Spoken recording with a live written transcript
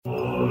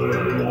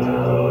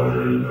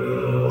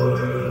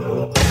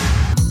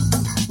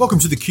Welcome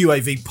to the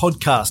QAV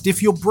podcast.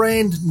 If you're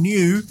brand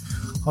new,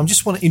 I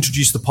just want to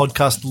introduce the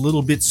podcast a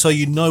little bit so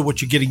you know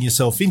what you're getting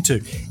yourself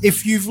into.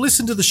 If you've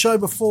listened to the show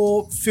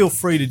before, feel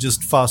free to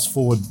just fast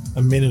forward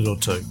a minute or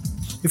two.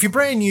 If you're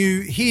brand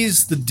new,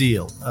 here's the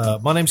deal.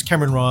 My name's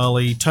Cameron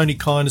Riley. Tony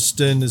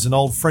Kynaston is an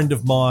old friend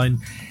of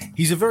mine.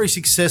 He's a very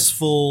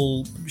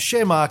successful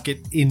share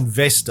market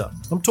investor.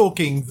 I'm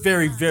talking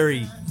very,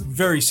 very,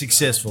 very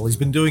successful. He's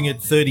been doing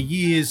it 30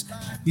 years.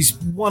 He's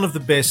one of the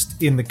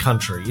best in the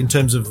country in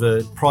terms of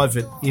a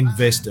private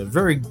investor.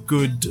 Very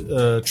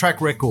good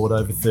track record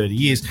over 30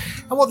 years.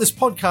 And what this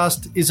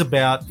podcast is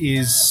about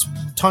is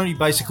Tony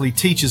basically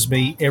teaches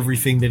me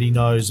everything that he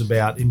knows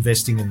about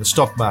investing in the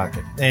stock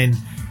market. And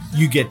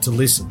you get to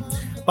listen.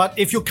 But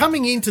if you're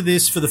coming into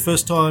this for the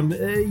first time,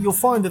 you'll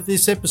find that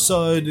this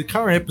episode, the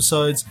current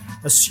episodes,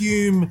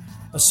 assume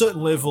a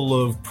certain level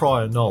of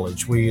prior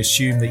knowledge. We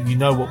assume that you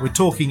know what we're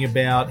talking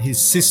about,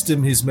 his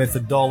system, his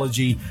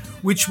methodology,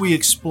 which we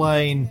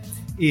explain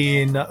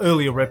in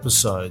earlier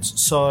episodes.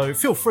 So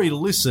feel free to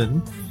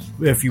listen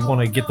if you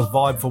want to get the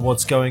vibe for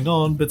what's going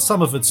on, but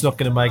some of it's not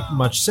going to make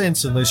much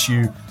sense unless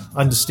you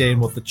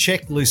understand what the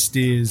checklist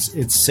is,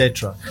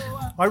 etc.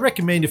 I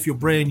recommend if you're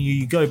brand new,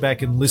 you go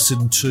back and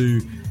listen to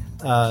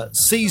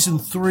Season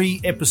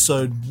 3,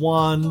 Episode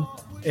 1,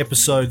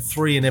 Episode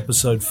 3 and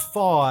Episode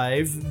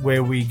 5,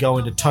 where we go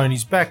into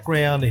Tony's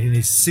background and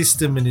his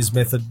system and his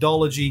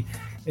methodology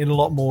in a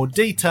lot more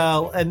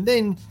detail. And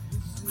then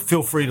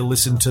feel free to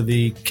listen to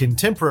the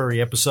contemporary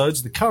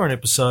episodes, the current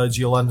episodes.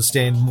 You'll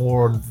understand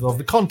more of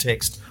the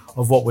context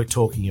of what we're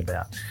talking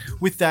about.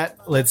 With that,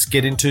 let's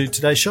get into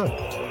today's show.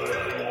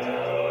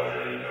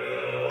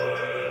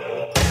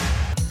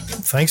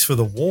 Thanks for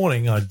the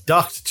warning. I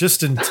ducked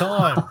just in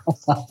time.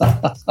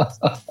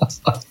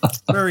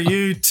 Where are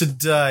you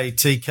today,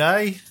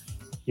 TK?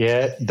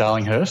 Yeah,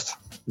 Darlinghurst.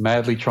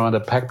 Madly trying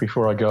to pack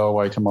before I go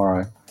away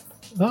tomorrow.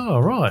 Oh,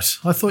 right.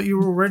 I thought you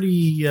were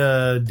already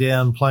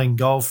down playing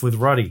golf with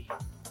Ruddy.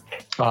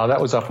 Oh, that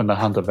was up in the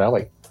Hunter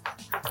Valley.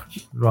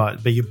 Right,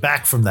 but you're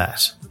back from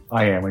that.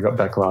 I am. We got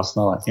back last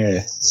night,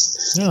 yeah.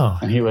 Oh.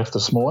 And he left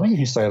this morning.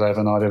 He stayed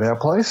overnight at our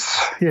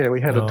place. Yeah, we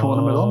had a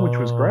tournament on, which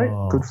was great.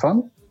 Good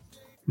fun.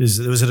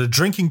 Was it a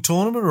drinking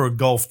tournament or a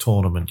golf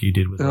tournament you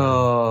did with him?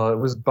 Oh, it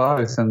was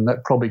both, and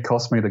that probably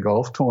cost me the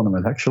golf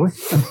tournament, actually.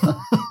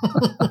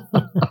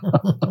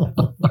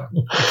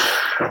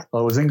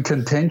 I was in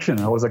contention.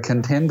 I was a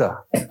contender.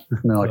 And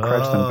then I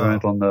crashed and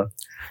burnt on the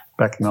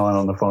back nine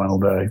on the final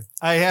day.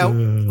 Hey,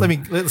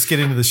 let's get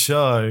into the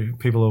show.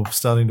 People are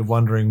starting to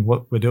wondering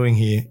what we're doing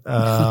here.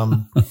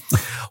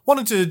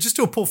 Wanted to just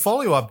do a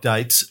portfolio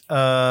update.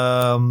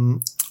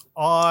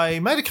 I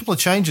made a couple of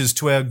changes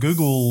to our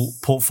Google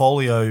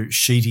portfolio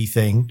sheety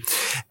thing,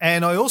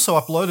 and I also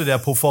uploaded our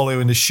portfolio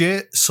into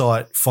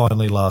ShareSite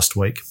finally last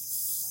week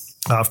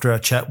after our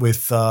chat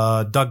with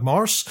Doug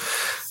Morris,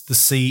 the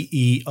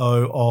CEO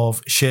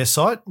of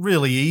ShareSite.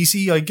 Really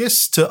easy, I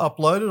guess, to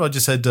upload it. I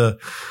just had to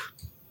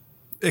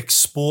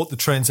export the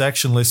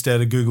transaction list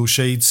out of Google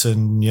Sheets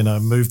and,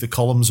 move the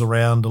columns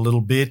around a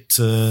little bit,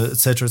 et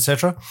cetera, et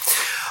cetera.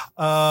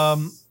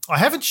 I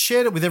haven't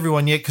shared it with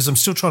everyone yet because I'm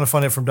still trying to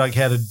find out from Doug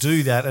how to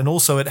do that. And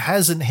also it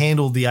hasn't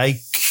handled the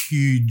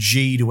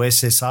AQG to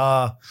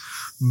SSR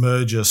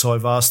merger. So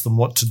I've asked them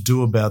what to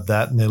do about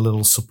that in their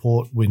little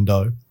support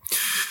window.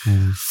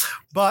 Mm.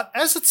 But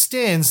as it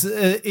stands,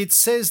 it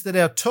says that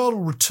our total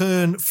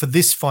return for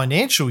this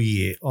financial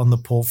year on the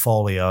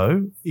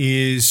portfolio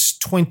is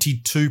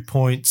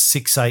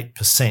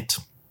 22.68%.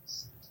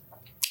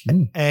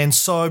 And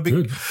so,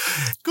 good,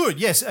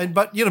 yes.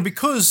 But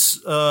because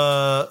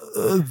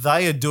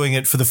they are doing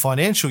it for the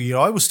financial year,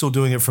 I was still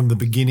doing it from the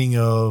beginning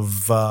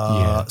of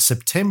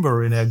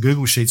September in our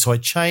Google Sheet. So I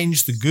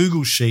changed the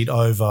Google Sheet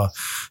over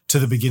to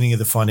the beginning of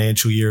the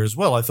financial year as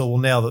well. I thought, well,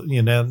 now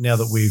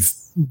that we've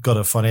got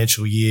a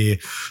financial year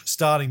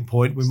starting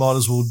point, we might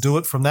as well do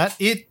it from that.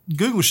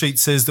 Google Sheet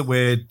says that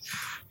we're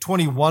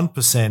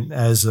 21%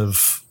 as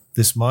of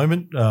this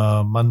moment,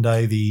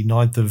 Wednesday the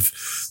 9th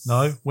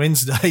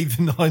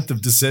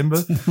of December,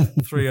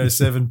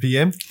 3:07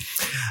 p.m.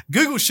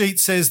 Google Sheet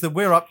says that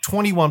we're up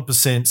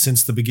 21%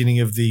 since the beginning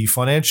of the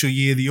financial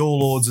year. The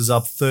All Ords is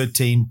up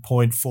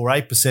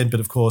 13.48%, but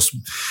of course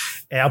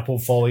our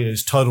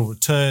portfolio's total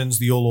returns,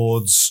 the All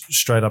Ords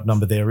straight up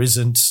number there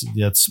isn't.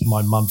 That's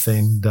my month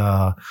end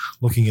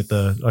looking at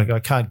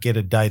I can't get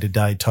a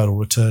day-to-day total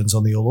returns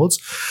on the All Ords.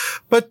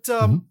 But,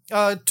 at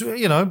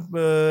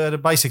a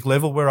basic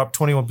level, we're up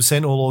 21%.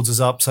 All Ords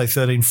is up, say,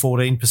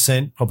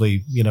 13-14%.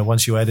 Probably,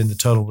 once you add in the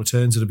total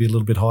returns, it'll be a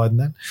little bit higher than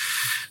that.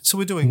 So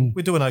we're doing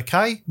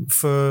okay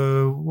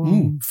for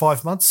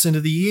 5 months into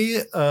the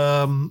year.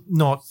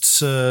 Not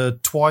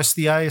twice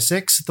the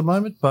ASX at the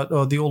moment, but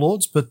the All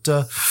Ords, but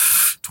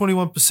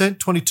 21%,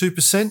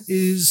 22%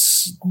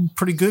 is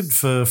pretty good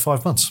for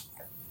 5 months.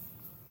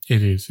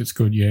 It is. It's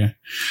good, yeah.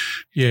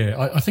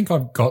 Yeah, I think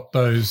I've got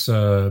those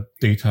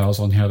details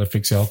on how to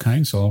fix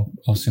Alkane, so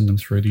I'll send them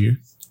through to you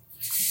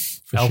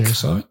for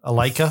ShareSite.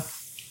 Alaka?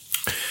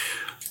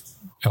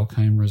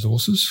 Alkane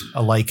Resources.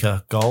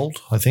 Alaka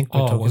Gold, I think.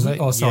 Oh, was it?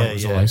 Oh, sorry, it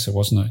was Alasa,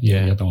 wasn't it?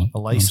 Yeah, the other one.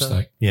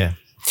 Alasa. Yeah.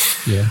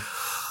 Yeah.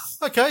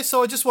 Okay,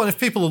 so I just wonder if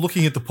people are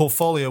looking at the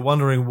portfolio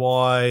wondering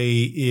why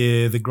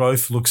the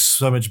growth looks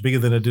so much bigger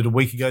than it did a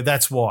week ago.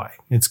 That's why.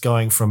 It's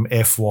going from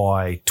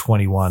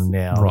FY21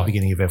 now, Right.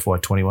 beginning of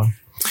FY21.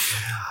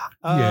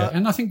 Yeah,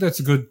 and I think that's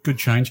a good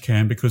change,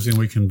 Cam, because then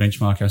we can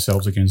benchmark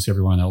ourselves against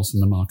everyone else in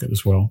the market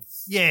as well.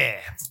 Yeah,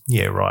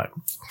 right.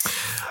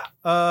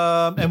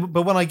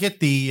 But when I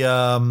get the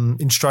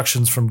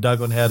instructions from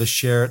Doug on how to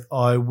share it,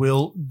 I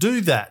will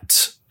do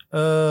that.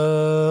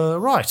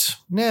 Right,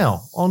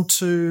 now on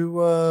to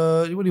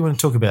what do you want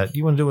to talk about?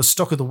 You want to do a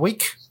stock of the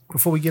week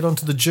before we get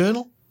onto the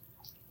journal?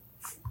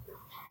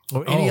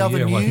 Or any other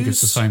news? Well, I think it's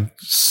the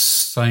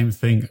same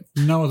thing.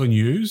 No other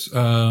news.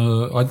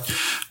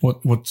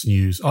 What's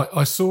news?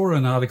 I saw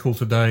an article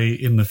today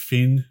in the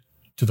Fin,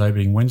 today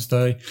being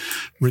Wednesday,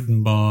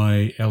 written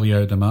by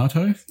Elio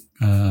D'Amato,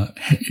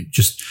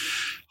 just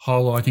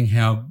highlighting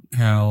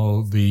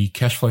how the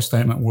cash flow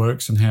statement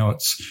works and how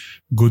it's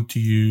good to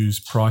use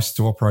price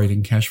to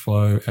operating cash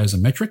flow as a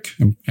metric.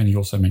 And he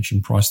also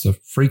mentioned price to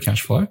free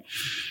cash flow.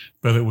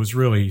 But it was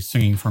really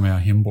singing from our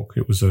hymn book.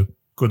 It was a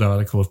good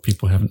article. If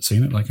people haven't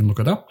seen it, they can look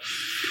it up.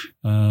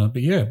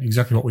 But yeah,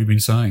 exactly what we've been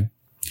saying.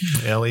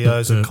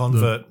 Elio's a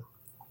convert.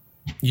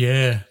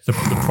 The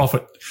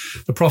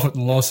profit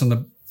and loss,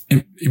 and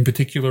in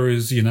particular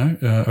is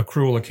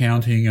accrual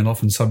accounting and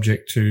often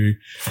subject to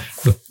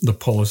the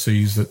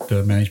policies that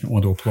management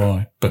want to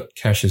apply. But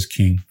cash is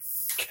king.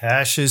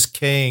 Cash is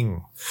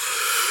king.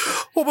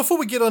 Well, before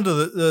we get onto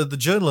the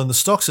journal and the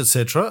stocks,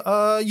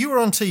 etc., you were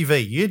on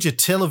TV. You had your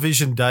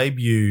television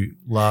debut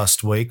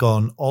last week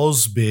on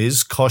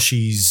AusBiz,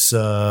 Koshi's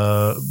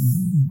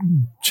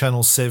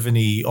Channel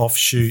 70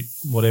 offshoot,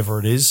 whatever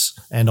it is,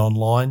 and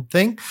online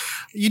thing.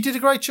 You did a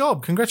great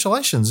job.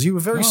 Congratulations. You were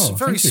very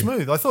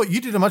smooth. I thought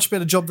you did a much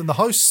better job than the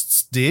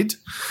hosts did.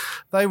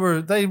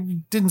 They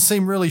didn't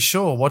seem really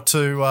sure what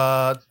to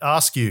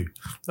ask you.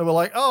 They were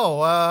like,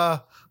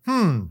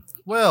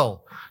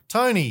 well,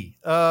 Tony,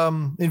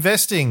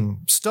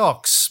 investing,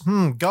 stocks,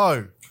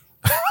 go.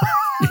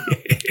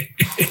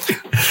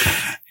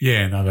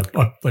 Yeah, no,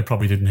 they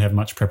probably didn't have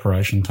much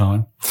preparation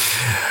time.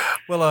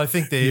 Well, I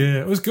think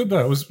it was good though.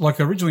 It was like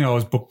originally I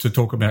was booked to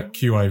talk about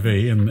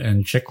QAV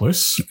and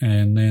checklists,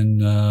 and then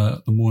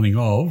the morning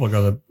of, I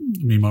got an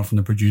email from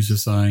the producer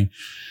saying,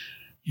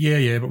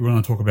 Yeah, but we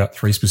want to talk about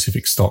 3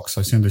 specific stocks.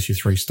 So send us your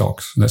 3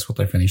 stocks. And that's what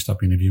they finished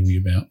up interviewing me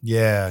about.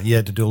 Yeah, you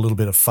had to do a little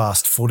bit of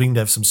fast footing to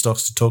have some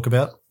stocks to talk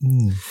about.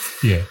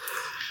 Yeah,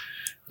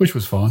 which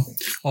was fine.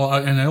 Oh,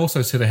 and they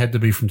also said it had to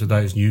be from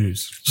today's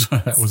news. So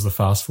that was the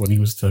fast footing,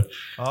 was to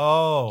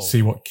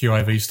see what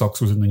QAV stocks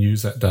was in the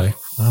news that day.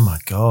 Oh, my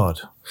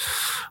God.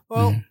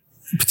 Well,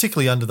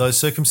 particularly under those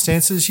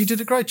circumstances, you did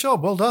a great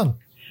job. Well done.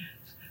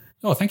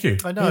 Oh, thank you.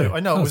 I know.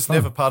 It was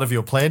never part of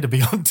your plan to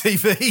be on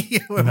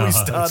TV when we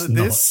started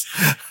this.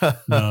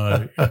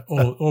 No,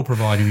 or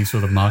provide any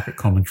sort of market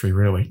commentary,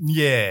 really.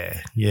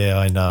 Yeah,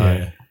 I know.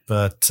 Yeah.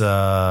 But,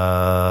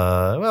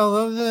 I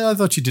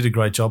thought you did a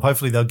great job.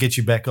 Hopefully they'll get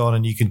you back on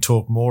and you can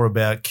talk more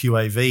about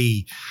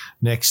QAV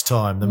next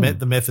time,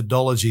 the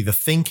methodology, the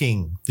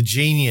thinking, the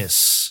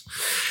genius.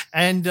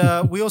 And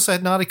we also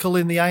had an article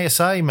in the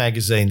ASA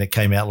magazine that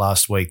came out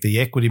last week, the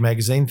Equity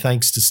magazine.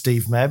 Thanks to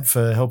Steve Mabb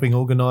for helping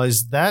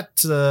organise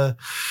that.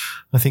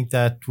 I think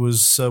that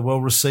was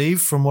well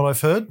received from what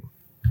I've heard.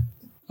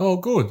 Oh,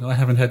 good. I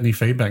haven't had any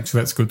feedback, so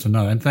that's good to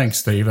know. And thanks,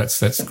 Steve.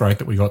 That's great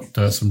that we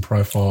got some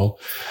profile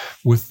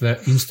with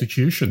that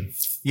institution.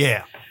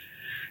 Yeah.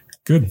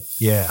 Good.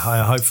 Yeah,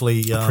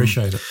 hopefully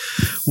appreciate it.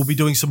 We'll be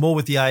doing some more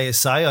with the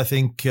ASA. I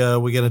think we're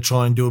going to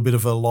try and do a bit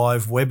of a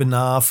live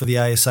webinar for the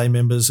ASA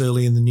members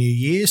early in the new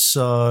year,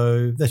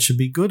 so that should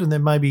be good. And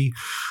then maybe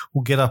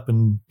we'll get up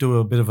and do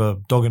a bit of a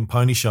dog and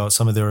pony show at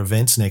some of their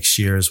events next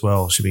year as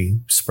well. Should be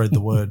spread the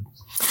word.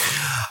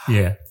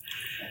 Yeah.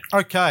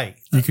 Okay.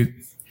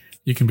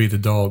 You can be the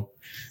dog.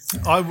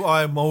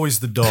 I'm always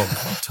the dog,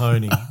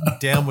 Tony.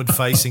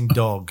 Downward-facing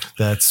dog.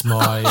 That's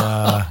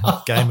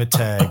my gamer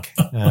tag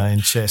in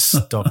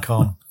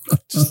chess.com.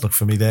 Just look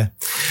for me there.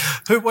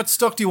 What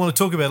stock do you want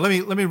to talk about?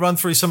 Let me run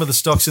through some of the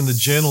stocks in the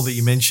journal that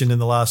you mentioned in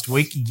the last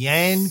week.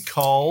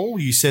 Yancoal,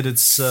 you said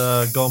it's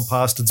gone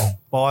past its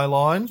buy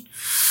line.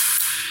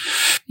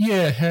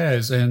 Yeah, it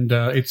has. And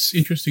it's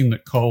interesting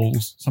that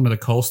some of the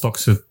coal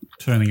stocks are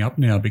turning up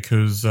now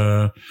because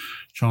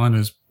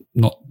China's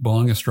not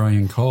buying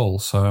Australian coal,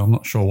 so I'm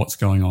not sure what's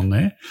going on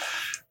there.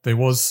 There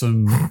was there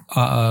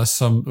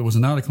was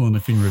an article in the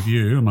Fin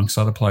Review, amongst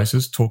other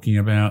places, talking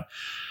about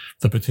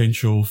the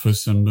potential for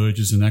some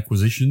mergers and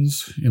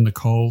acquisitions in the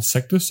coal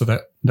sector, so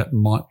that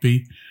might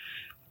be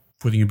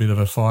putting a bit of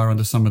a fire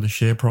under some of the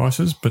share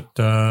prices. But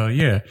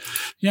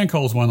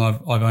Yancoal's one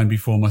I've owned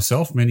before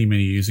myself many,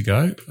 many years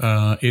ago.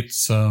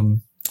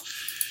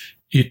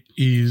 It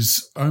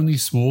is only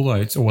small though.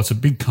 It's a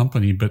big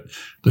company, but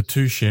the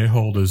 2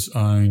 shareholders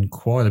own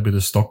quite a bit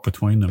of stock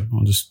between them.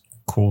 I'll just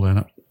call that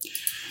up.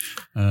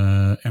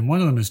 And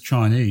one of them is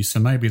Chinese, so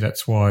maybe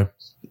that's why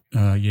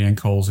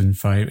Yancoal's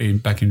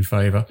back in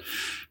favour.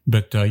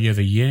 But the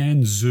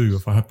Yanzhou,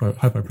 if I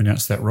hope I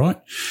pronounced that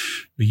right,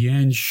 the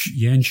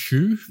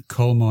Yanshu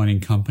coal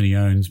mining company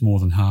owns more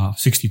than half,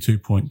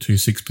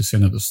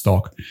 62.26% of the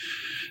stock,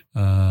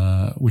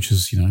 which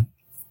is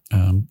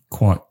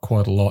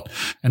quite a lot,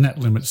 and that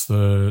limits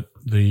the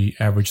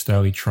average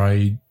daily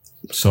trade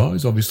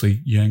size.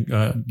 Obviously,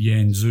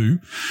 Yanzhou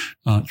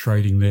aren't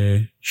trading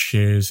their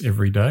shares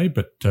every day,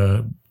 but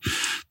the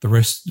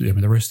rest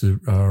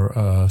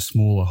are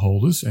smaller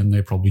holders, and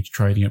they're probably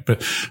trading it.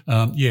 But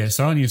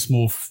so only a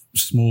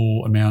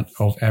small amount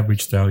of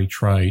average daily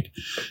trade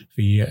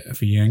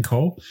for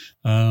Yancoal.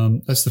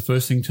 That's the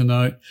first thing to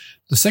note.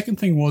 The second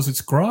thing was its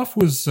graph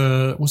was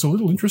a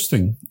little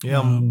interesting.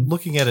 Yeah, I'm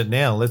looking at it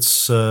now.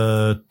 Let's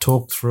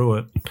talk through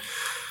it.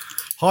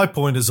 High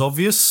point is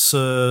obvious,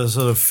 sort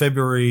of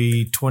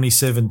February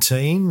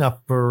 2017,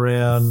 up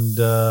around,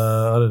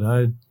 $12,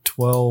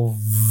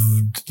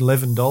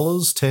 $11,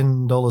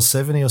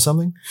 $10.70 or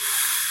something.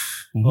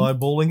 Mm-hmm.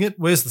 Eyeballing it.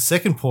 Where's the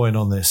second point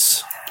on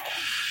this?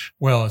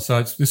 Well,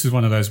 so this is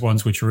one of those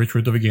ones which are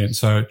iterative again.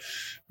 So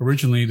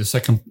originally the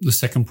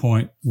second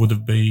point would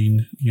have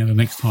been, the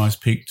next highest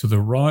peak to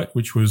the right,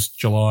 which was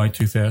July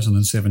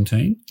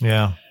 2017.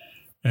 Yeah.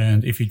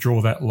 And if you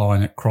draw that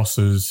line, it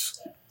crosses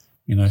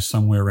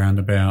somewhere around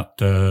about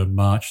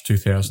March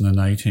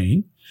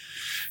 2018.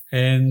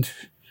 And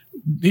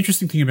the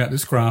interesting thing about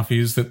this graph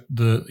is that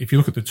if you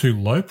look at the two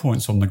low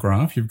points on the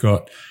graph, you've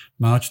got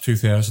March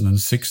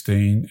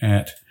 2016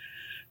 at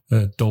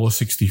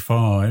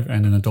 $1.65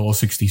 and then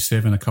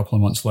 $1.67 a couple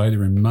of months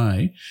later in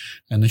May.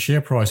 And the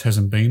share price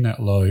hasn't been that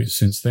low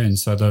since then.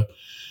 So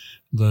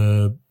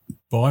the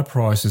buy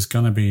price is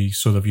going to be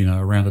sort of,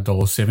 around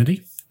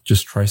 $1.70,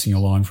 just tracing a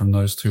line from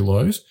those two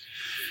lows.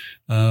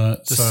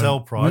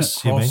 Sell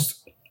price, you mean?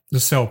 The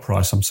sell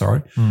price, I'm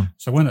sorry.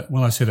 So when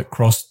I said it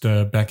crossed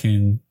back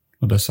in,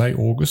 what did I say,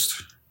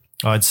 August?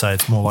 I'd say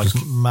it's more like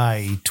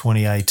May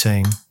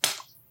 2018.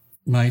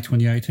 May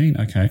 2018,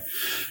 okay.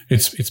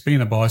 It's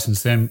been a buy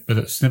since then, but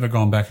it's never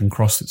gone back and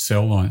crossed its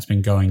sell line. It's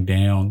been going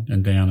down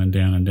and down and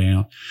down and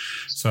down.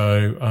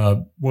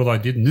 So what I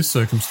did in this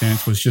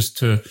circumstance was just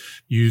to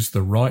use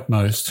the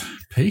rightmost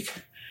peak,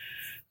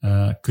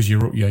 because you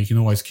can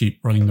always keep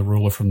running the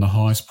ruler from the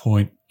highest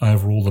point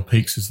over all the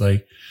peaks as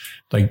they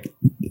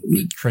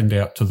trend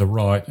out to the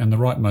right. And the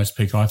rightmost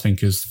peak, I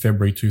think, is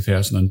February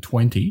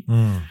 2020,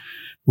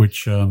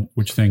 which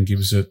then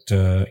gives it,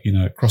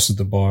 crosses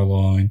the buy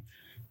line.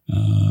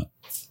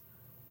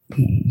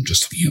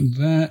 Just looking at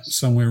that,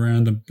 somewhere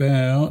around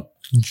about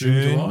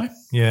June, July.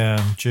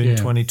 Yeah, June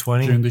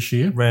 2020. June this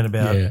year. Around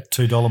about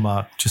 $2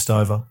 mark, just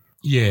over.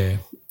 Yeah.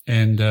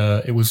 And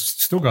it was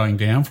still going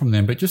down from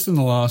then, but just in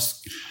the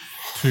last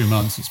 2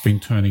 months, it's been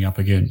turning up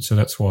again. So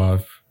that's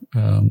why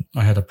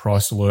I had a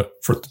price alert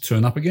for it to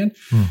turn up again,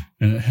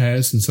 and it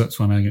has, and so that's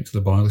why I'm adding it to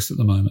the buy list at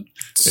the moment.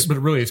 But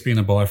really, it's been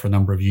a buy for a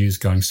number of years,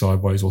 going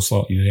sideways or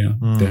slightly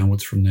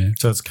downwards from there.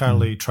 So it's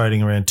currently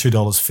trading around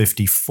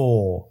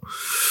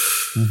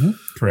 $2.54.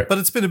 Correct. But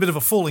it's been a bit of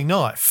a falling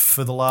knife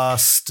for the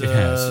last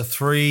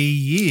 3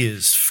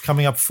 years,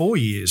 coming up 4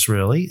 years,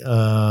 really.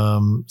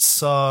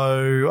 So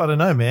I don't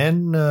know,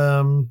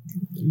 man.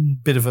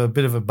 Bit of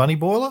a bunny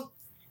boiler.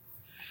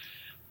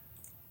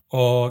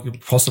 Or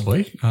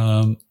possibly,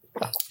 I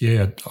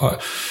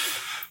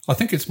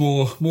think it's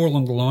more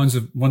along the lines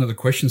of one of the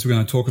questions we're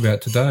going to talk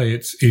about today.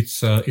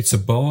 It's a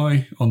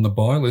buy on the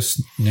buy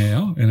list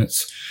now, and it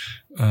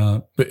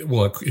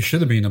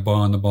should have been a buy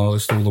on the buy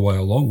list all the way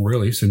along,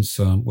 really, since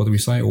what do we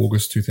say,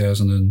 August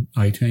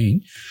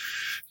 2018.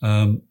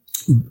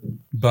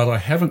 But I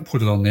haven't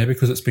put it on there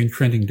because it's been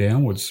trending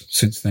downwards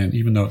since then,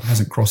 even though it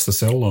hasn't crossed the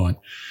sell line.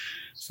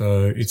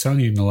 So it's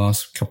only in the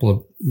last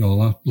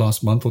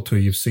last month or two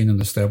you've seen an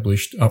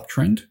established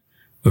uptrend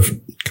of a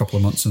couple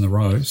of months in a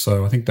row.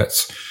 So I think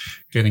that's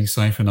getting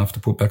safe enough to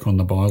put back on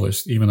the buy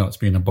list, even though it's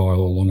been a buy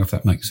all along, if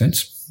that makes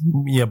sense.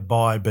 Yeah,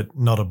 buy, but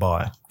not a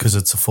buy because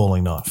it's a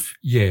falling knife.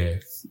 Yeah.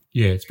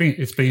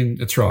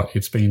 It's right.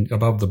 It's been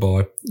above the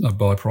buy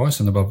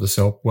price and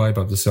way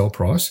above the sell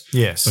price.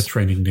 Yes. But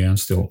trending down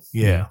still.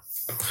 Yeah.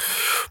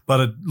 But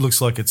it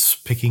looks like it's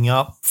picking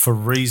up for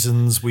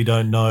reasons we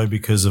don't know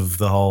because of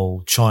the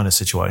whole China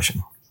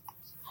situation.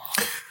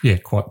 Yeah,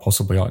 quite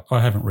possibly. I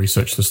haven't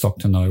researched the stock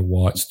to know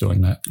why it's doing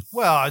that.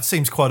 Well, it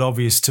seems quite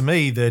obvious to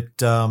me that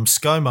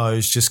ScoMo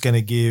is just going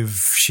to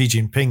give Xi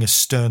Jinping a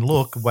stern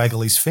look,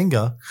 waggle his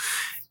finger,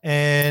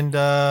 and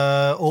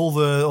all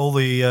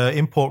the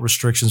import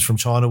restrictions from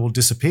China will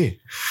disappear.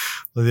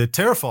 They're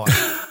terrified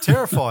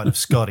of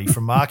Scotty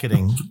from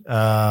marketing,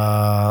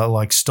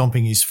 like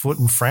stomping his foot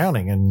and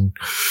frowning and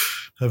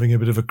having a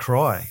bit of a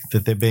cry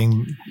that they're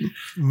being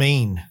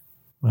mean.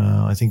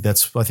 I think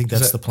that's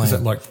the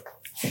plan.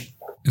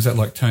 Is that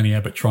like Tony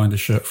Abbott trying to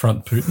shirt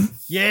front Putin?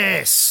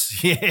 Yes.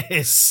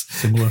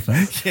 Similar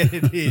thing? Yeah,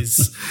 it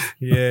is.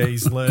 Yeah,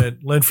 he's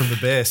learned from the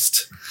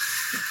best.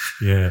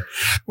 Yeah.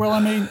 Well,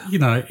 I mean,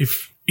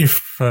 if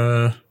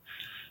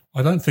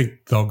I don't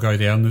think they'll go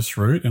down this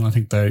route, and I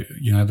think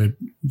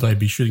they'd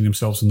be shooting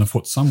themselves in the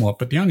foot somewhat.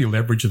 But the only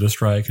leverage that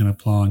Australia can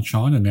apply on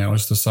China now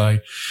is to say,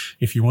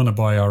 if you want to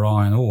buy our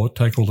iron ore,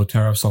 take all the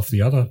tariffs off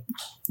the other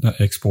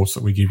exports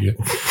that we give you,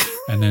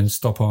 and then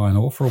stop iron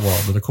ore for a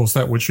while. But of course,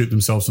 that would shoot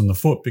themselves in the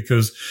foot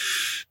because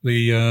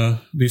the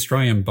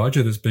Australian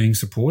budget is being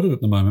supported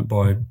at the moment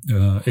by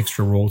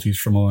extra royalties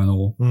from iron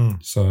ore.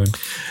 So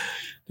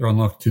they're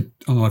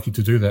unlikely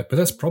to do that. But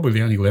that's probably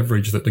the only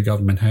leverage that the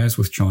government has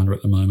with China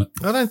at the moment.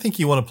 I don't think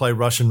you want to play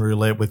Russian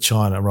roulette with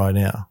China right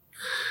now.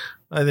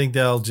 I think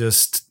they'll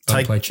just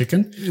play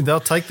chicken.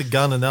 They'll take the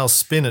gun and they'll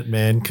spin it,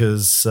 man,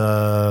 because,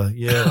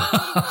 maybe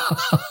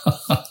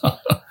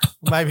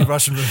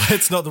Russian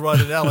roulette's not the right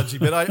analogy,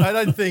 but I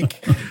don't think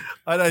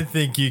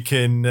you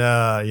can.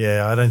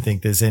 I don't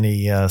think there's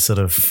any sort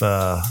of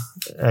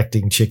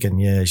acting chicken.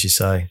 Yeah, as you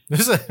say,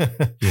 it's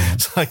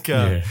like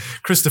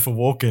Christopher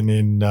Walken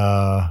in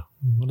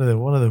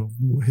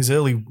his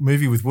early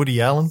movie with Woody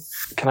Allen.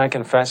 Can I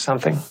confess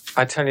something?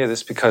 I tell you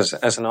this because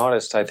as an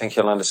artist, I think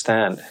you'll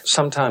understand.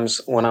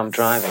 Sometimes when I'm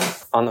driving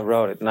on the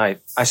road at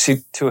night, I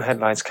see two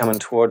headlights coming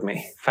toward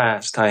me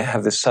fast. I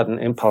have this sudden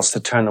impulse to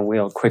turn the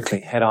wheel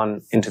quickly, head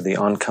on into the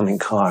oncoming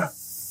car.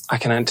 I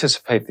can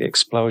anticipate the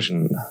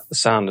explosion, the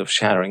sound of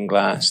shattering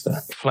glass, the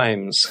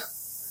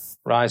flames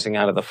rising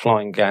out of the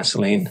flowing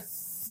gasoline.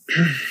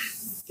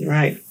 You're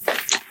right.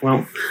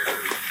 Well,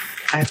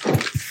 I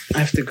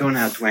have to go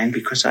now, Dwayne,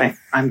 because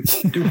I'm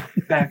due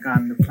back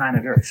on the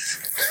planet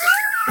Earth.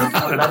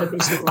 I'll let it be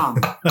so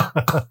long.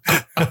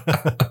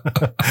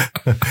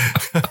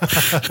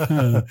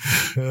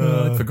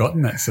 I'd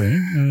forgotten that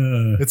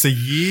scene. It's a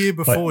year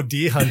before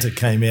Deer Hunter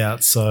came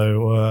out,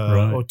 so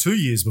right. Or 2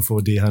 years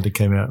before Deer Hunter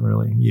came out,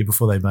 really, a year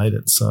before they made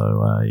it.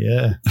 So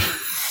yeah.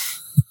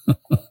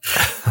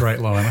 Great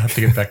line. I have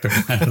to get back to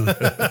planet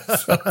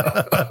Earth.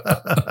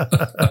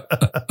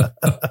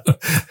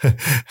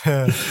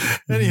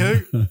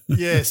 Anywho,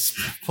 yes,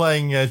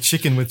 playing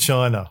chicken with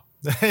China.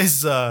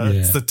 It's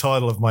the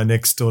title of my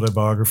next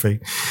autobiography.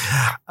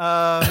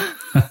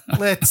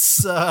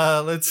 Let's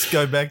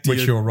go back to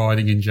which you're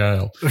writing in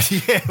jail.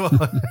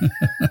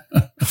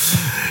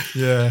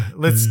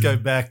 Let's go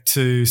back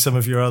to some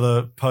of your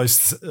other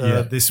posts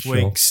this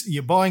week. Sure.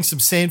 You're buying some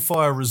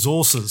Sandfire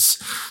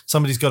resources.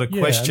 Somebody's got a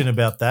question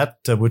about that,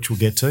 which we'll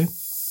get to.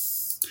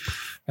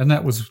 And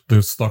that was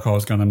the stock I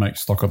was going to make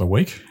stock of the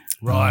week.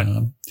 Right.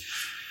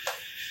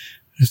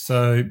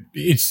 So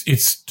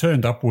it's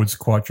turned upwards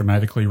quite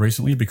dramatically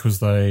recently because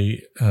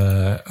they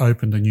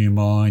opened a new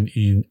mine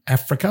in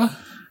Africa,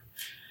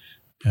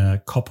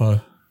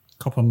 copper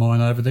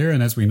mine over there.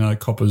 And as we know,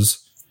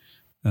 copper's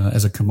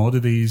as a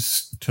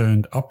commodity's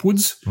turned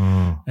upwards,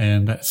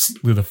 and that's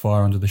lit a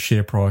fire under the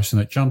share price, and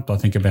it jumped, I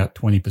think, about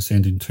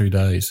 20% in 2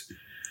 days,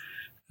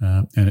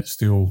 and it's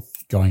still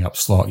going up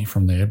slightly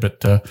from there.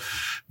 But I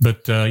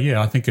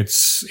think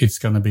it's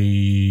going to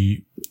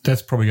be,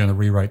 that's probably going to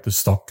re-rate the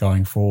stock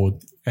going forward.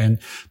 And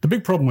the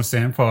big problem with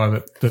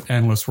Sandfire that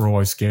analysts were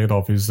always scared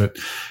of is that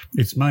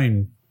its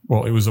main,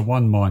 well, it was a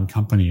one mine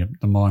company.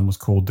 The mine was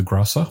called the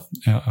Grusser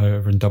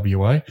over in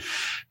WA,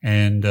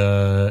 and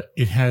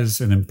it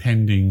has an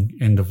impending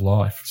end of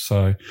life.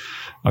 So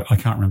I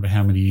can't remember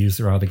how many years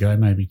there are to go,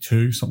 maybe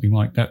 2, something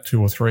like that, 2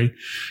 or 3.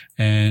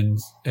 And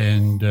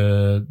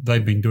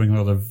they've been doing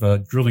a lot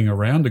of drilling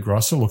around the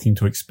Grusser, looking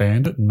to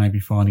expand it and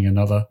maybe finding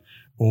another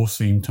ore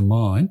seam to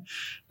mine.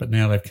 But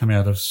now they've come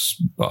out of,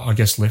 I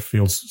guess, left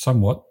field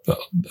somewhat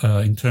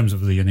in terms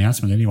of the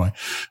announcement anyway,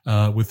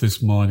 with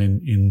this mine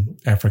in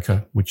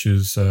Africa, which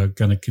is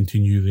going to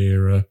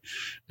continue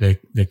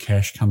their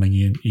cash coming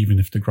in, even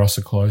if the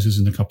Grusser closes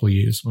in a couple of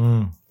years.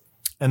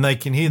 And they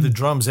can hear the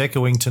drums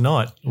echoing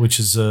tonight, which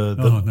is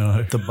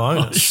the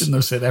bonus. I shouldn't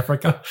have said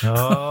Africa.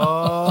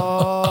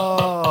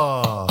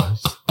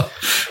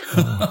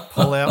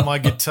 Pull out my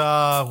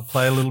guitar, we'll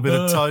play a little bit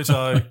of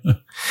Toto.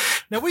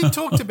 Now, we've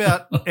talked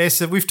about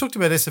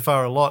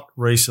SFR a lot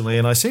recently,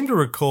 and I seem to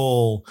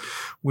recall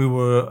we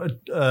were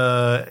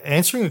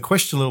answering a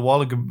question a little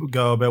while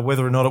ago about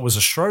whether or not it was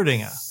a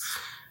Schrodinger.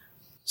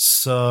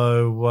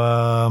 So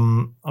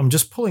I'm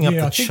just pulling up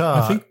the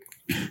chart.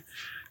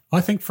 I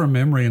think from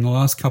memory, in the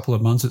last couple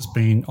of months, it's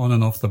been on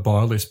and off the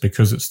buy list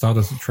because it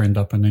started to trend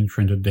up and then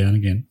trended down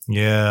again.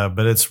 Yeah,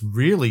 but it's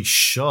really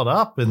shot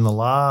up in the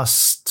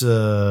last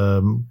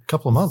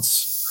couple of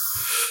months.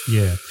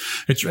 Yeah,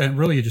 it's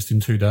really just in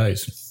 2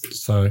 days.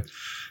 So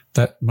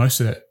that most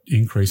of that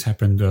increase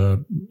happened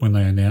when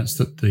they announced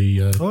that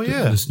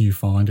this new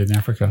find in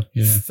Africa.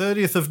 Yeah,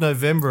 30th of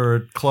November,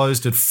 it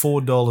closed at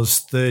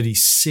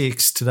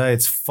 $4.36. Today,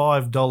 it's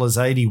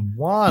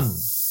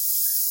 $5.81.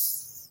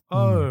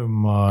 Oh,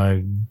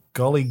 my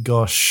golly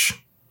gosh.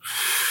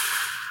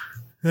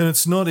 And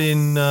it's not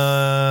in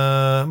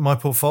my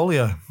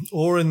portfolio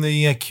or in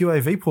the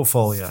QAV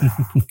portfolio.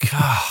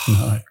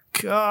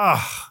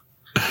 God.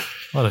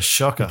 What a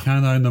shocker.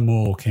 Can't own them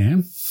all,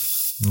 Cam.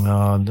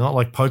 No, not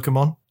like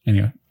Pokemon.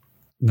 Anyway,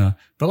 no.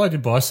 But I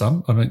did buy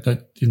some,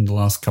 in the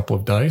last couple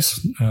of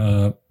days.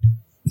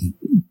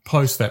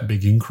 post that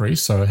big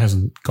increase, so it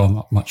hasn't gone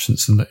up much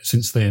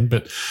since then.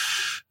 But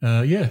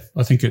I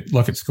think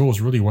it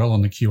scores really well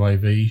on the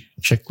QAV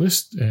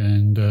checklist,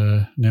 and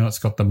now it's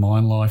got the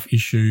mine life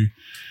issue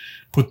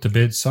put to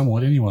bed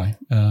somewhat. Anyway,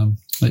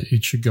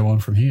 it should go on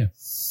from here.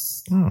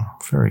 Oh,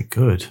 very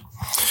good.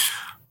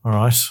 All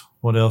right.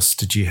 What else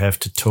did you have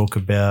to talk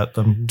about?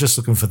 I'm just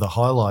looking for the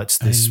highlights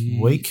this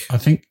week. I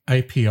think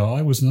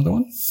API was another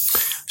one.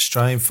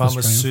 Australian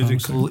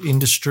Pharmaceutical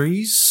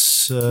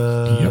Industries.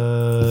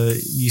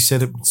 You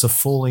said it's a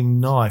falling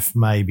knife,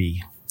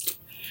 maybe.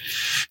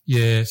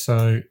 Yeah,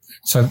 so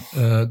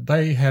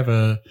they have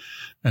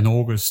an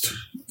August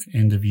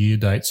end of year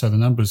date. So the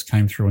numbers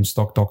came through in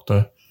Stock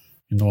Doctor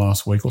in the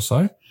last week or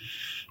so,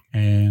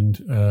 and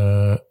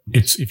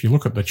if you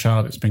look at the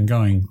chart, it's been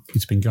going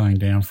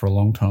down for a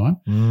long time.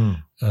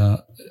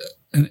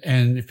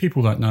 And if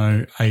people don't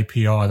know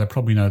API, they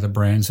probably know the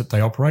brands that they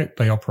operate.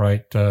 They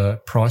operate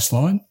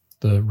Priceline,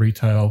 the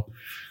retail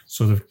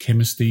sort of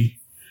chemistry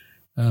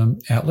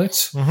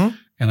outlets, and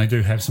they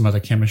do have some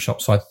other chemist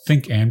shops. I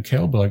think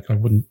Amcal, but I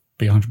wouldn't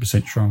be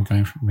 100% sure. I'm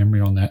going from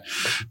memory on that.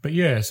 But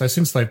yeah, so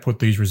since they put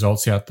these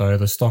results out, though,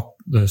 the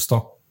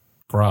stock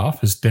graph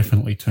has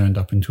definitely turned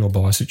up into a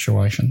buy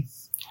situation.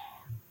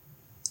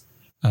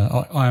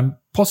 I'm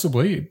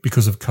possibly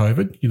because of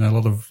COVID. You know, a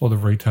lot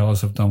of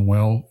retailers have done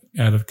well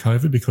out of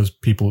COVID because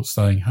people are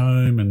staying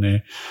home and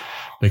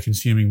they're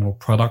consuming more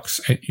products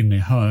in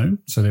their home,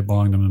 so they're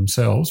buying them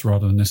themselves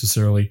rather than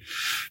necessarily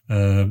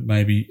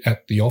maybe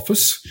at the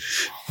office.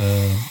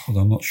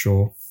 Although I'm not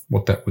sure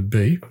what that would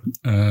be,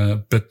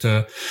 but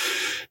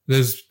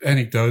there's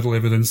anecdotal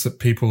evidence that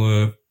people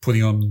are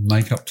putting on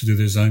makeup to do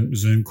their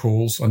Zoom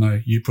calls. I know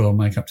you put on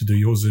makeup to do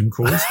your Zoom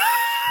calls.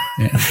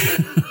 Yeah.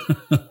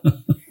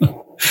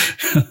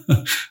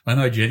 I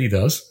know Jenny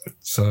does,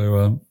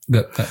 so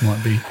that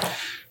might be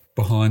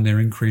behind their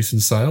increase in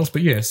sales.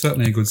 But yeah,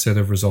 certainly a good set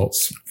of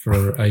results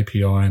for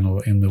API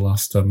in the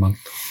last month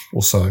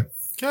or so.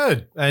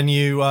 Good. And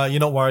you're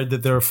not worried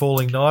that they're a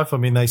falling knife? I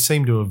mean, they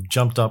seem to have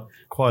jumped up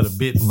quite a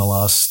bit in the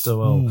last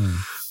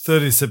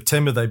 30th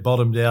September. They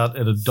bottomed out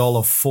at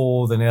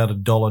 $1.04, then out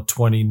at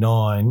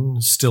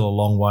 $1.29. Still a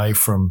long way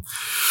from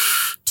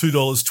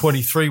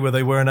 $2.23 where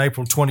they were in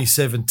April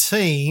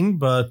 2017,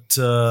 but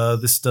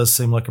this does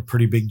seem like a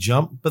pretty big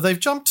jump. But they've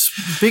jumped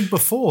big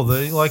before.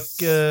 Middle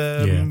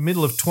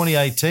of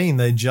 2018,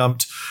 they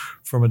jumped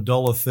from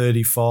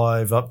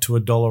 $1.35 up to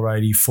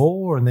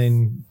 $1.84 and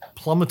then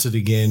plummeted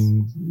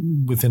again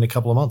within a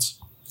couple of months.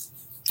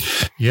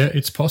 Yeah,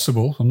 it's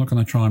possible. I'm not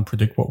going to try and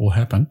predict what will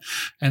happen.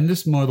 And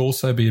this might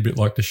also be a bit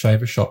like the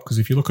shaver shop, because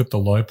if you look at the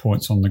low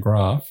points on the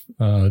graph,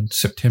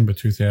 September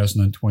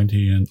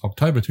 2020 and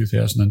October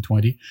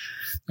 2020,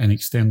 and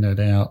extend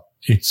that out,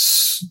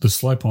 it's the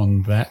slope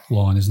on that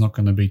line is not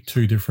going to be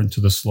too different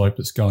to the slope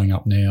that's going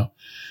up now.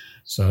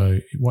 So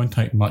it won't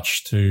take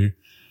much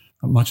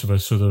of a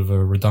sort of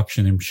a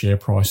reduction in share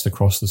price to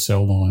cross the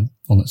sell line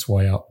on its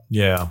way up.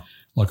 Yeah.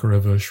 Like a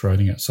reverse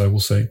Schrödinger. So we'll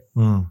see.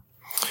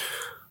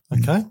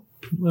 Okay.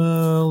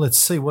 Let's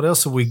see. What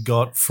else have we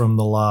got from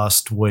the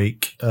last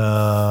week?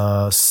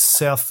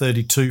 South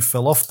 32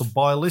 fell off the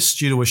buy list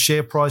due to a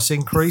share price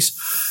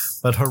increase,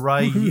 but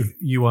hooray,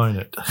 you own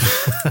it.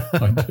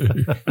 I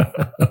do.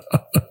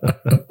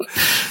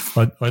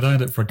 I'd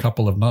owned it for a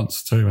couple of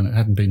months too, and it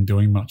hadn't been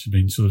doing much. It'd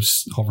been sort of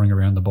hovering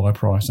around the buy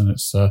price, and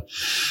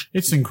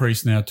it's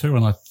increased now too.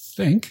 And I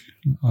think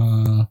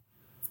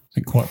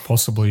quite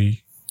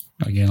possibly,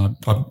 again,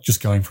 I'm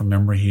just going from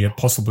memory here,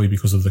 possibly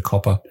because of the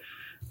copper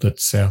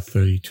that South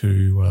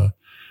 32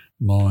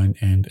 mine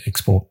and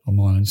export or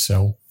mine and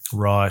sell.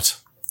 Right.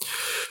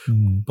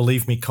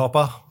 Believe me,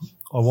 copper,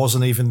 I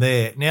wasn't even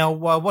there. Now,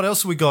 what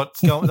else have we got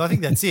going? I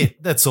think that's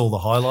it. That's all the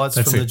highlights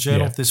from the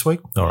journal this week.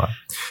 All right.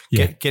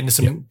 Getting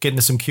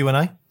to some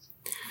Q&A?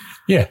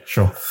 Yeah,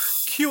 sure.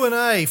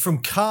 Q&A from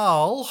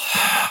Carl.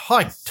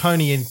 Hi,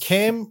 Tony and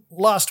Cam.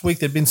 Last week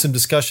there'd been some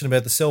discussion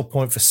about the sell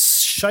point for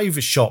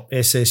Shaver Shop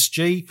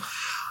SSG.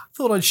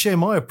 Thought I'd share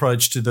my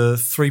approach to the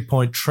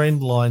 3-point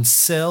trend line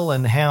sell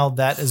and how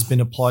that has been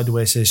applied to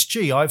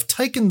SSG. I've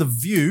taken the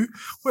view,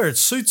 where it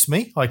suits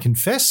me, I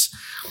confess,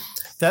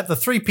 that the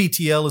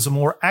 3PTL is a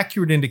more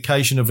accurate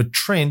indication of a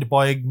trend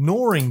by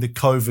ignoring the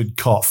COVID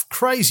cough.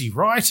 Crazy,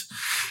 right?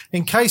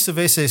 In case of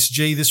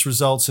SSG, this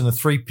results in a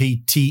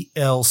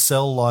 3PTL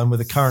sell line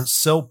with a current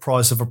sell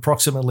price of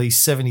approximately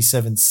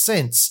 77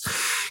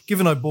 cents.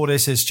 Given I bought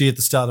SSG at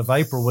the start of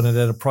April when it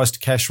had a price to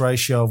cash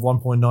ratio of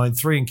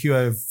 1.93 and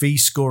QAV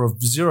score of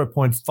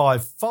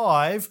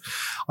 0.55,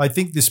 I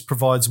think this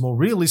provides more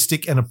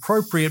realistic and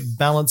appropriate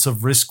balance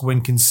of risk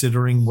when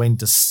considering when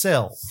to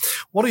sell.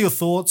 What are your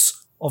thoughts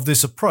of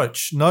this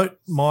approach? Note,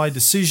 my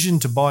decision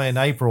to buy in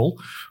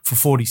April for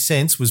 40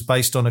 cents was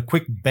based on a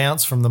quick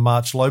bounce from the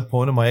March low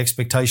point and my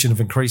expectation of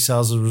increased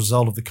sales as a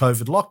result of the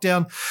COVID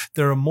lockdown.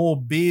 There are more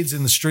beards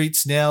in the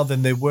streets now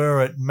than there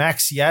were at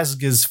Max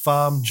Yasga's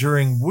farm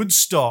during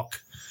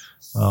Woodstock.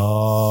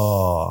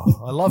 Oh,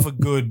 I love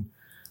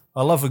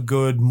a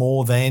good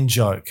more than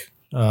joke.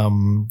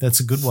 That's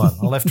a good one.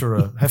 I'll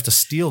have to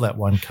steal that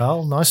one,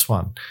 Carl. Nice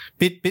one.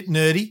 Bit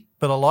nerdy,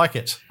 but I like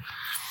it.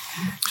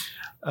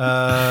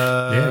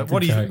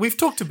 We've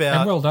talked about,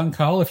 and well done,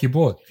 Carl. If you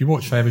bought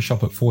Shaver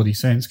Shop at 40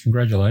 cents,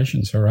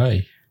 congratulations,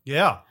 hooray!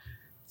 Yeah.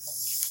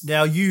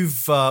 Now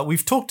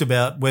we've talked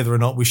about whether or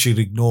not we should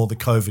ignore the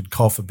COVID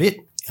cough a bit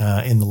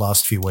in the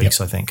last few weeks.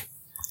 Yep. I think.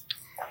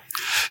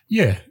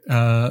 Yeah,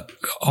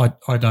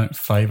 I don't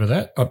favour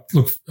that.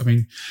 Look, I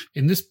mean,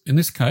 in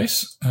this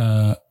case,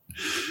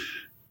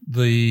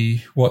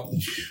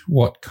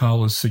 what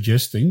Carl is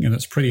suggesting, and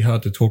it's pretty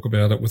hard to talk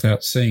about it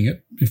without seeing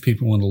it. If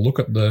people want to look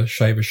at the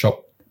Shaver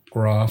Shop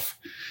graph,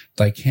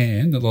 they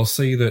can, and they'll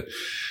see that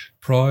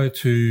prior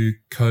to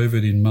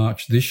COVID in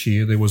March this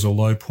year, there was a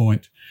low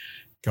point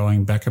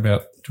going back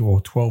about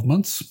 12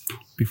 months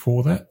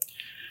before that.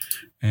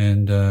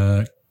 And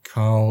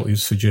Carl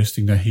is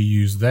suggesting that he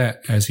used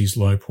that as his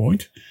low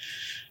point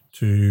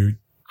to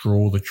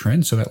draw the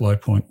trend. So that low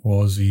point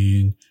was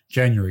in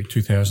January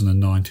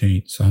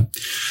 2019, so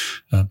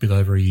a bit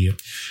over a year.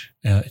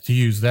 To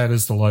use that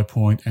as the low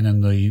point, and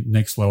then the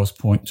next lowest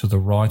point to the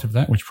right of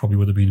that, which probably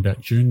would have been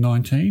about June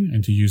 19,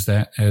 and to use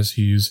that as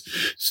his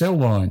sell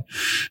line.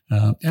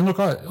 And look,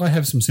 I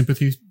have some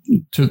sympathy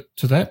to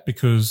that,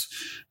 because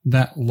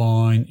that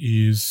line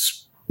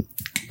is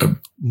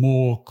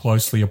more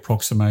closely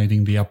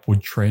approximating the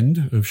upward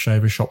trend of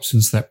Shaver Shop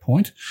since that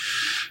point.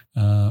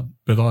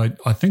 But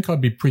I think I'd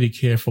be pretty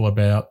careful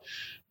about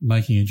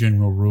making a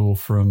general rule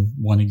from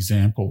one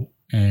example.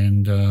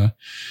 And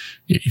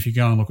if you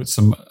go and look at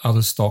some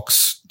other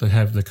stocks that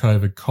have the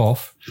COVID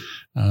cough,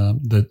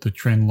 the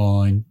trend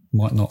line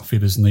might not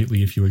fit as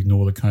neatly if you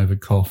ignore the COVID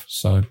cough.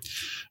 So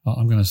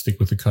I'm going to stick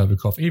with the COVID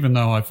cough, even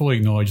though I fully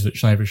acknowledge that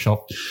Shaver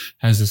Shop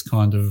has this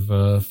kind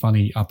of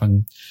funny up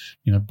and,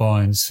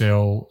 buy and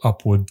sell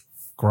upward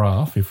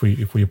graph if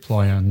we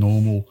apply our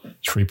normal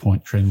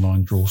 3-point trend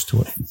line draws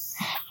to it.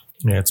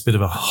 Yeah, it's a bit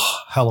of a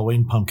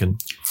Halloween pumpkin.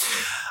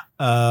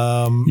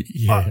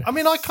 Yeah.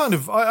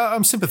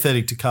 I'm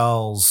sympathetic to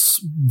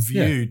Carl's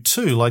view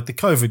too. Like, the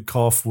COVID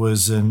cough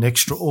was an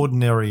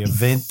extraordinary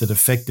event that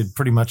affected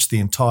pretty much the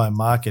entire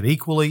market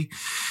equally.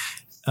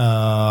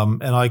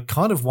 And I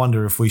kind of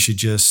wonder if we should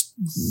just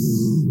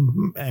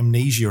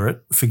amnesia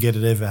it, forget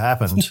it ever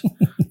happened.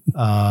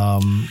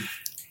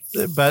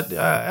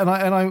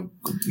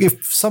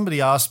 If somebody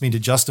asked me to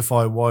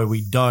justify why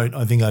we don't,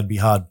 I think I'd be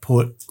hard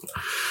put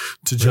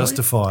to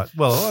justify it.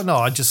 Well, no,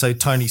 I'd just say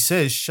Tony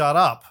says, shut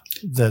up.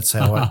 That's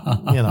how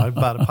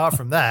but apart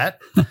from that,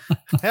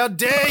 how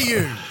dare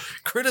you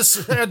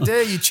how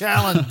dare you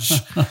challenge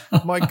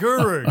my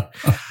guru?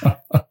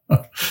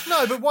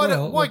 No, but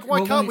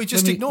why can't we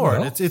just ignore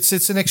it?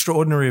 It's an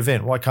extraordinary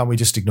event. Why can't we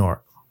just ignore it?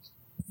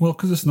 Well,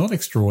 because it's not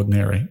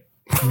extraordinary.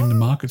 I mean, the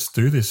markets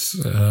do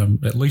this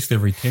at least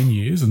every 10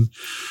 years, and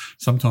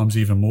sometimes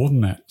even more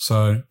than that.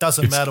 So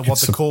doesn't matter what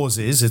the cause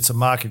is, it's a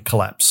market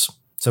collapse.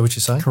 Is that what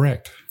you're saying?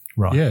 Correct.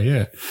 Right.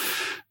 Yeah.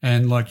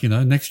 And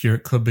next year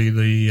it could be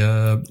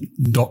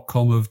the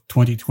 .com of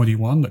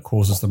 2021 that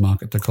causes the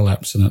market to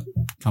collapse and it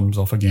comes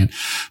off again.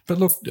 But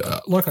look,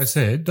 like I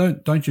said,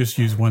 don't just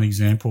use one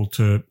example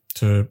to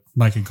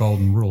make a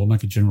golden rule or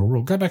make a general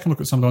rule. Go back and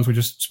look at some ones we've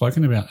just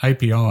spoken about.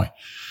 API.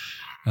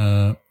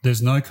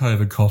 There's no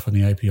COVID cough in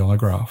the API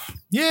graph.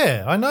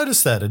 Yeah, I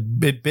noticed that.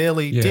 It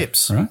barely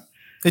dips. Right?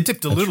 It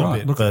dipped a little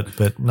bit,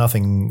 but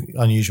nothing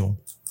unusual.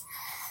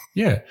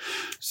 Yeah.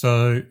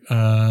 So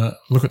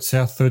look at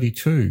South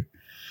 32.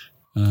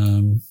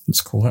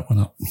 Let's call that one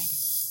up.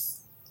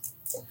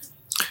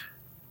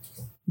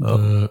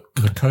 The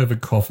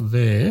COVID cough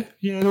there.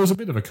 Yeah, there was a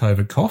bit of a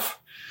COVID cough.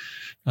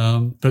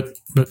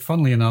 But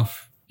funnily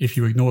enough, if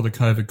you ignore the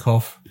COVID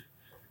cough,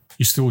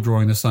 you're still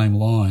drawing the same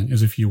line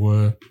as if you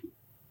were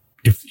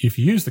if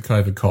you use the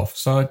COVID cough.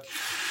 So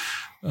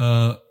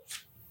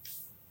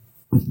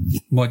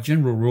my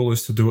general rule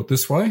is to do it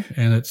this way,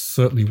 and it's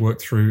certainly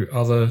worked through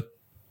other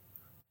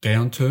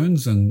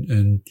downturns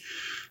and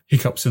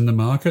hiccups in the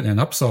market and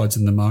upsides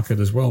in the market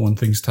as well when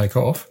things take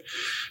off.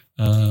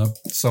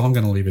 So I'm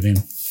going to leave it in.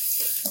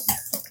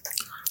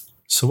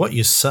 So what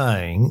you're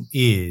saying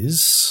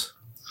is...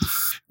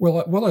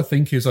 Well, what I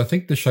think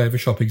the Shaver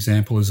Shop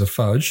example is a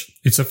fudge.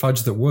 It's a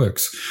fudge that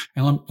works.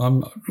 And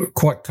I'm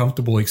quite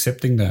comfortable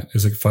accepting that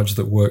as a fudge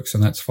that works,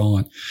 and that's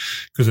fine.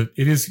 Because it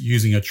is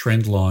using a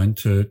trend line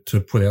to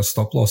put our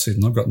stop loss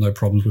in. I've got no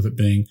problems with it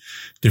being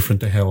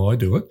different to how I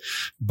do it.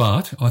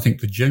 But I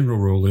think the general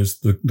rule is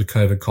the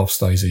COVID cough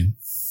stays in.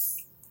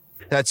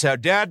 That's how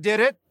Dad did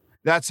it.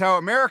 That's how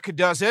America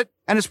does it.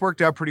 And it's worked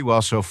out pretty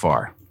well so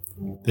far.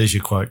 There's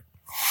your quote.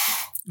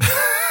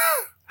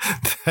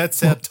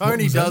 That's how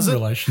Tony does it. In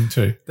relation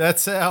to?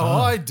 That's how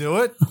I do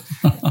it.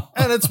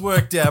 And it's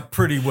worked out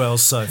pretty well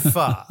so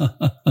far.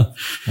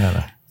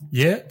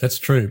 Yeah, that's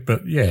true.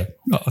 But yeah,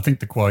 I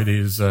think the quote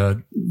is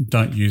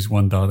don't use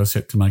one data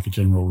set to make a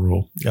general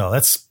rule. Oh,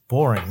 that's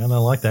boring. I don't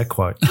like that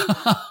quote.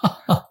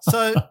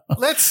 So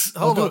let's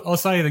hold on. I'll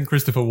say it in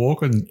Christopher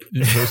Walken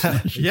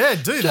impersonation. Yeah,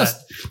 do that.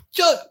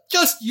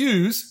 Just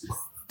use.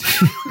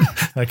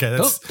 Okay,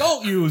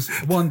 Don't use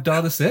one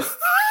data set.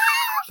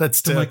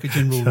 That's to make a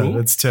general rule.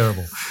 That's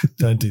terrible.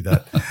 Don't do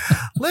that.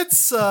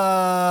 Let's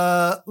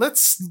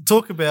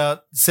talk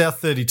about South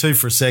 32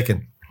 for a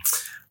second.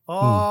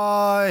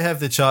 I have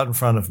the chart in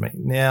front of me.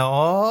 Now,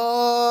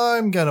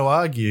 I'm going to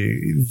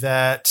argue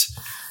that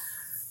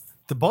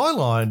the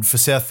byline for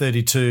South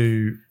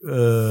 32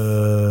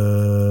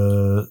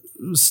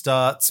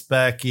 starts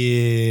back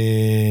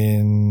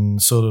in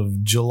sort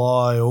of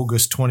July,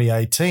 August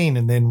 2018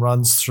 and then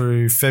runs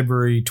through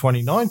February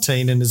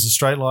 2019 and is a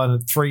straight line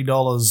at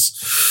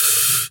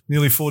 $3,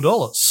 nearly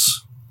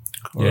 $4.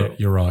 Yeah,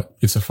 you're right.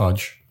 It's a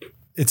fudge.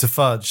 It's a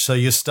fudge. So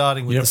you're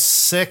starting with the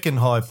second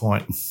high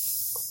point.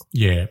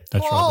 Yeah,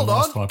 that's right. Hold the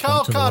last on. high Carl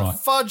point to the can't right.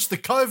 fudge the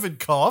COVID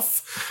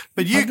cough,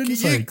 but I didn't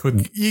say he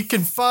couldn't. You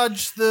can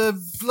fudge the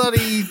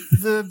bloody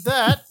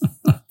that.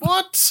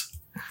 What?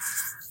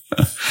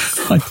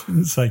 I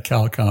didn't say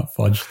Carl can't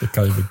fudge the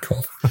COVID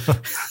cough.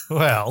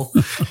 Well,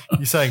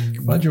 you're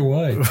saying Fudge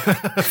away.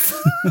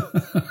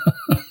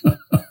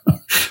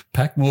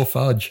 Pack more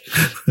fudge.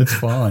 It's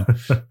fine.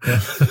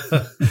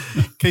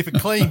 keep it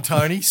clean,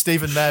 Tony.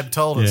 Stephen Nab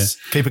told us.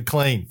 Keep it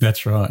clean.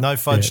 That's right. No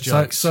fudge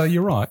jokes. So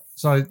you're right.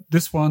 So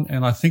this one,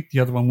 and I think the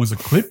other one was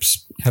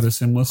Eclipse, had a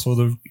similar sort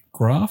of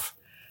graph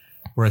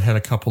where it had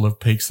a couple of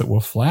peaks that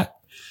were flat,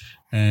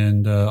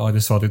 and I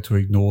decided to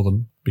ignore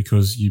them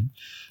because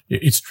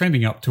it's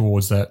trending up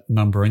towards that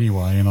number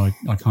anyway, and I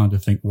kind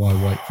of think, why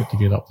wait for it to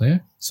get up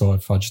there? So I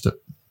fudged it.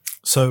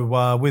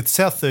 So with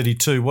South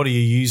 32, what are you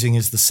using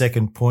as the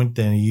second point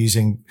then? Are you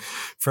using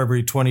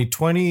February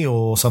 2020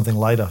 or something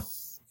later?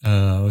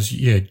 It was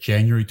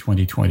January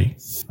 2020.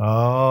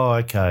 Oh,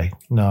 okay.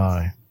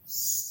 No.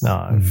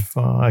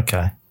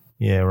 Okay.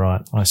 Yeah,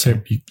 right. I see.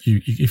 So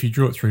if you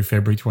drew it through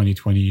February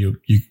 2020,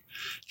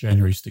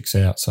 January sticks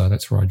out. So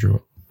that's where I drew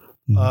it.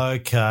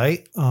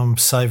 Okay. I'm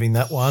saving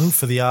that one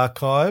for the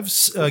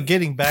archives.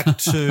 Getting back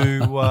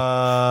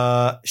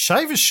to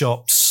Shaver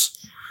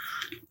Shop's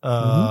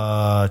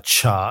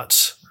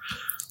chart,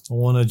 I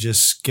want to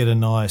just get a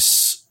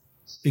nice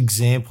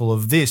example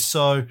of this.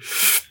 So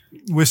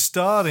we're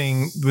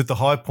starting with the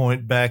high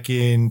point back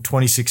in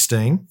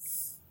 2016.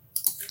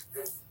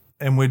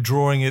 And we're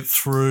drawing it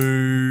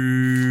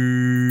through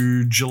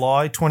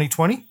July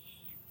 2020.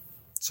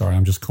 Sorry,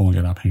 I'm just calling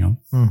it up. Hang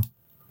on.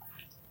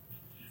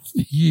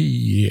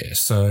 Yeah.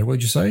 So what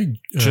did you say?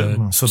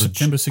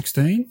 September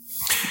 16?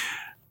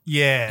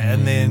 Yeah.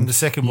 And then the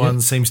second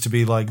one seems to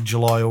be like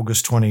July,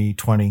 August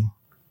 2020.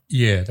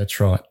 Yeah, that's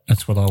right.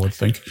 That's what I would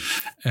think.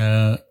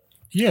 And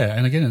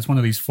again, it's one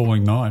of these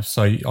falling knives.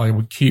 So I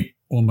would keep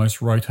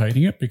almost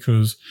rotating it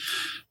because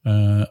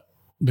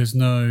there's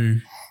no...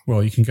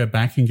 Well, you can go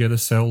back and get a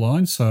sell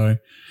line. So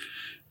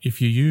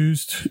if you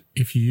used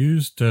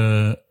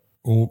where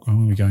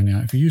are we going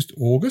now? If you used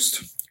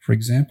August, for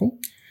example,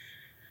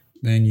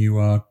 then you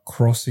are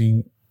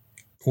crossing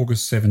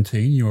August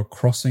 17. You are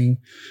crossing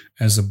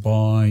as a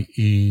buy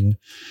in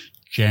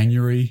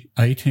January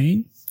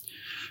 18,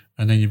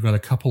 and then you've got a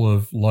couple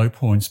of low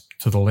points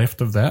to the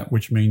left of that,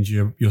 which means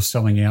you're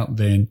selling out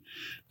then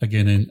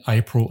again in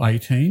April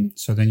 18.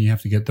 So then you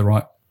have to get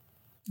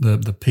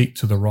the peak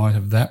to the right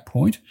of that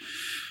point.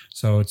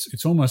 So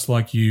it's almost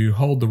like you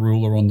hold the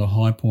ruler on the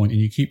high point and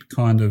you keep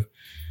kind of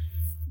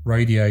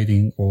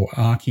radiating or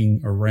arcing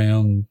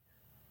around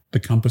the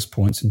compass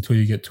points until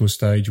you get to a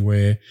stage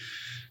where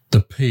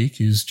the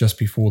peak is just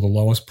before the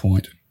lowest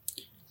point.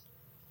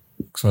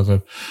 So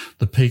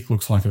the peak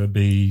looks like it would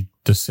be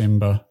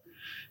December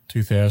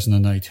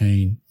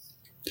 2018.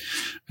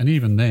 And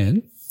even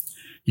then,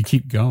 you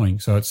keep going.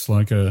 So it's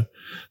like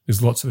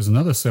there's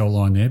another sell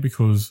line there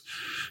because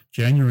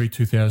January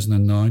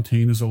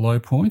 2019 is a low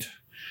point,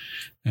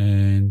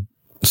 and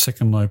the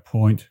second low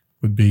point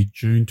would be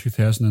June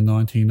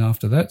 2019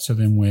 after that. So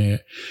then we're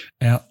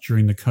out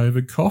during the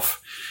COVID cough.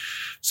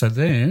 So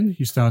then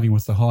you're starting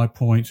with the high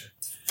point.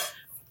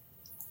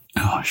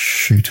 Oh,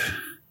 shoot.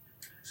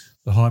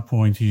 The high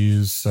point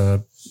is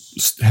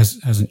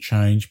hasn't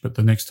changed, but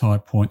the next high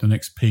point, the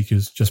next peak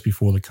is just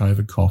before the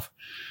COVID cough.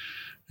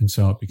 And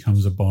so it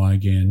becomes a buy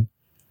again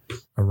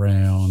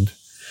around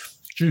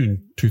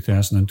June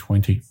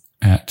 2020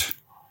 at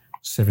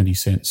 70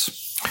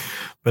 cents.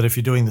 But if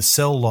you're doing the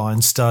sell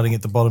line starting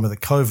at the bottom of the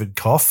COVID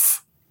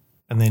cough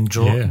and then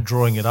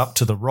drawing it up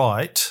to the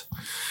right.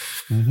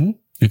 Mm-hmm.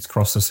 It's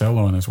crossed the sell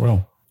line as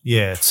well.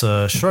 Yeah, it's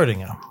a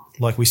Schrodinger.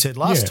 Like we said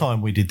last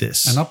time we did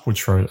this. An upward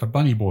Schrodinger, a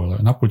bunny boiler,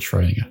 an upward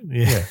Schrodinger.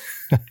 Yeah.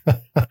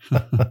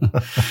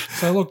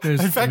 So look, in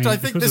fact, I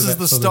think this is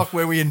the stock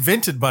where we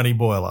invented bunny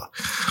boiler.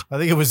 I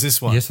think it was this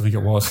one. Yes, I think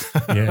it was.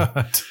 Yeah.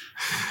 Right.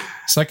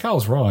 So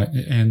Carl's right,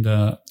 and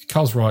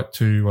Carl's right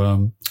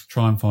to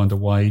try and find a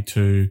way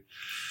to,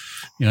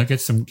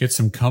 get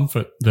some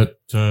comfort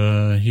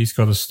that he's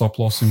got a stop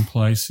loss in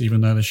place,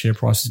 even though the share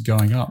price is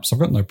going up. So I've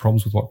got no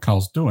problems with what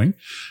Carl's doing.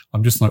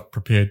 I'm just not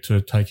prepared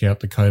to take out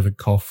the COVID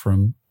cough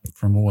from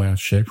all our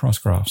share price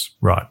graphs.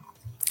 Right.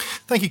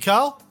 Thank you,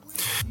 Carl.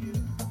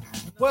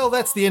 Well,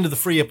 that's the end of the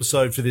free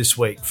episode for this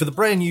week. For the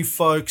brand new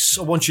folks,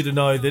 I want you to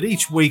know that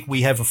each week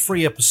we have a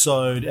free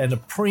episode and a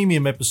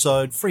premium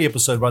episode. Free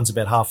episode runs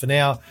about half an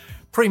hour.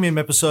 Premium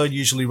episode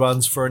usually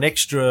runs for an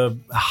extra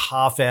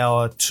half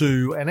hour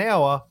to an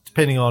hour,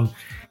 depending on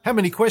how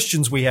many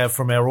questions we have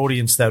from our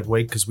audience that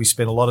week, because we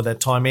spend a lot of that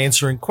time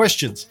answering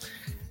questions.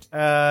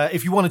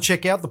 If you want to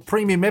check out the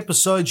premium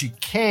episodes, you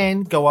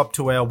can go up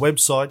to our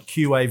website,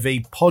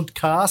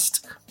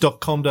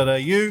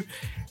 qavpodcast.com.au,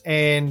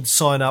 and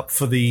sign up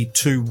for the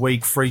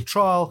 2-week free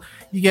trial.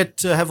 You get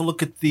to have a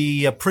look at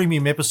the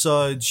premium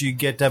episodes. You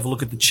get to have a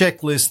look at the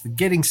checklist, the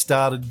getting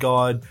started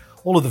guide,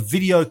 all of the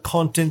video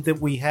content that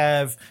we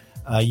have.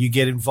 You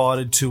get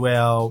invited to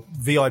our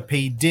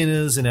VIP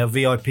dinners and our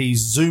VIP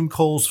Zoom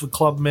calls for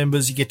club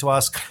members. You get to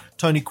ask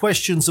Tony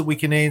questions that we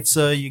can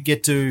answer. You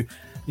get to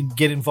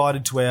get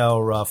invited to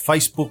our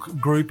Facebook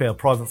group, our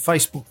private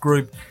Facebook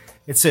group,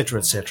 etc.,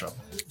 etc.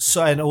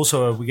 So, and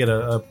also we get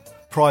a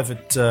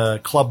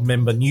private club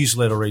member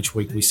newsletter each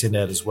week we send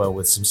out as well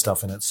with some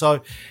stuff in it.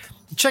 So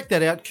check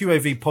that out,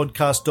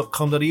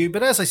 qavpodcast.com.au.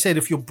 But as I said,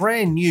 if you're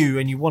brand new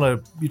and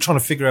you're trying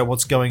to figure out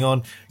what's going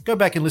on, go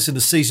back and listen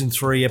to Season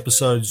 3,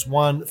 Episodes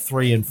 1,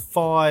 3 and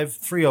 5,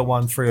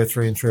 301,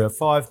 303 and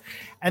 305.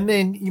 And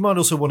then you might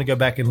also want to go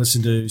back and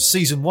listen to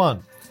Season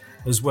 1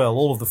 as well,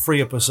 all of the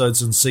free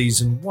episodes in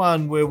Season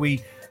 1, where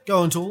we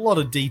go into a lot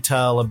of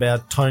detail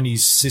about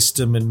Tony's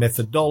system and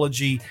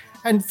methodology,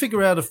 and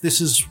figure out if this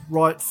is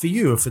right for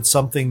you, if it's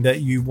something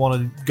that you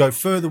want to go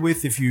further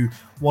with. If you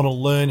want to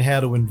learn how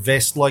to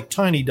invest like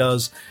Tony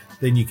does,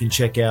 then you can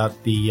check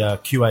out the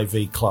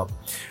QAV Club.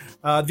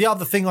 The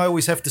other thing I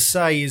always have to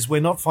say is we're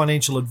not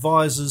financial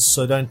advisors,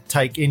 so don't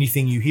take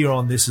anything you hear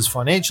on this as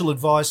financial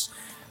advice.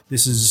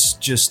 This is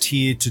just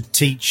here to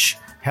teach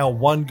how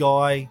one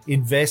guy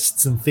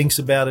invests and thinks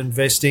about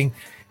investing.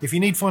 If you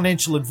need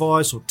financial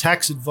advice or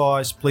tax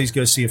advice, please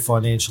go see a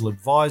financial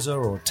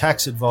advisor or a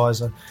tax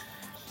advisor.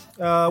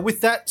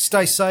 With that,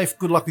 stay safe,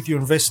 good luck with your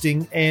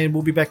investing, and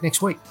we'll be back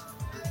next week.